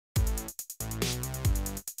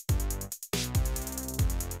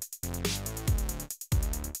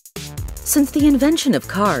Since the invention of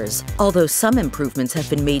cars, although some improvements have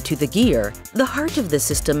been made to the gear, the heart of the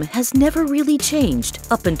system has never really changed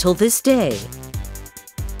up until this day.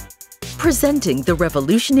 Presenting the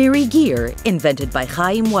revolutionary gear invented by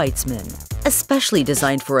Haim Weizman, especially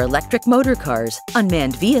designed for electric motor cars,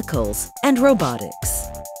 unmanned vehicles, and robotics.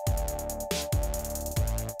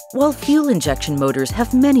 While fuel injection motors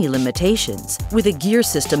have many limitations, with a gear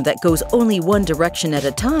system that goes only one direction at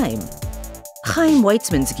a time, Haim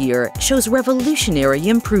Weizman's gear shows revolutionary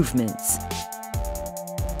improvements.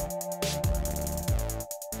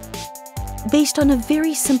 Based on a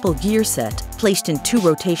very simple gear set placed in 2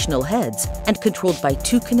 rotational heads and controlled by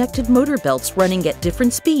 2 connected motor belts running at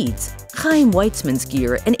different speeds, Haim Weizman's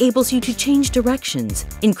gear enables you to change directions,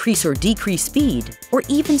 increase or decrease speed, or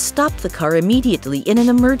even stop the car immediately in an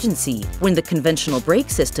emergency when the conventional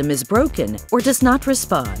brake system is broken or does not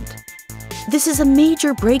respond. This is a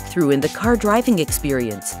major breakthrough in the car driving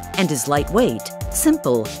experience and is lightweight,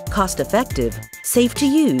 simple, cost-effective, safe to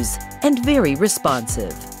use, and very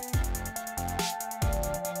responsive.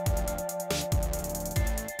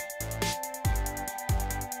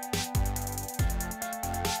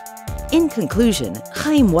 In conclusion,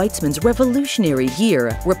 Haim Weizman's revolutionary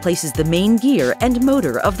gear replaces the main gear and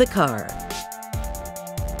motor of the car.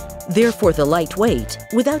 Therefore, the lightweight,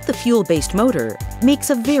 without the fuel-based motor, makes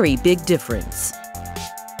a very big difference.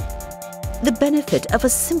 The benefit of a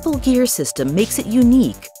simple gear system makes it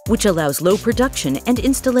unique, which allows low production and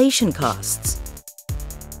installation costs.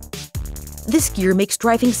 This gear makes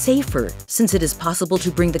driving safer, since it is possible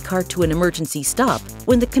to bring the car to an emergency stop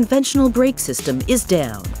when the conventional brake system is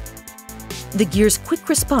down. The gear's quick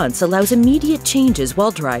response allows immediate changes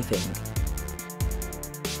while driving.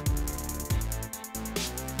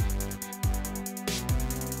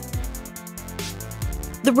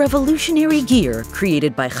 The revolutionary gear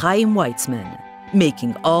created by Haim Weizman,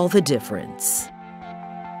 making all the difference.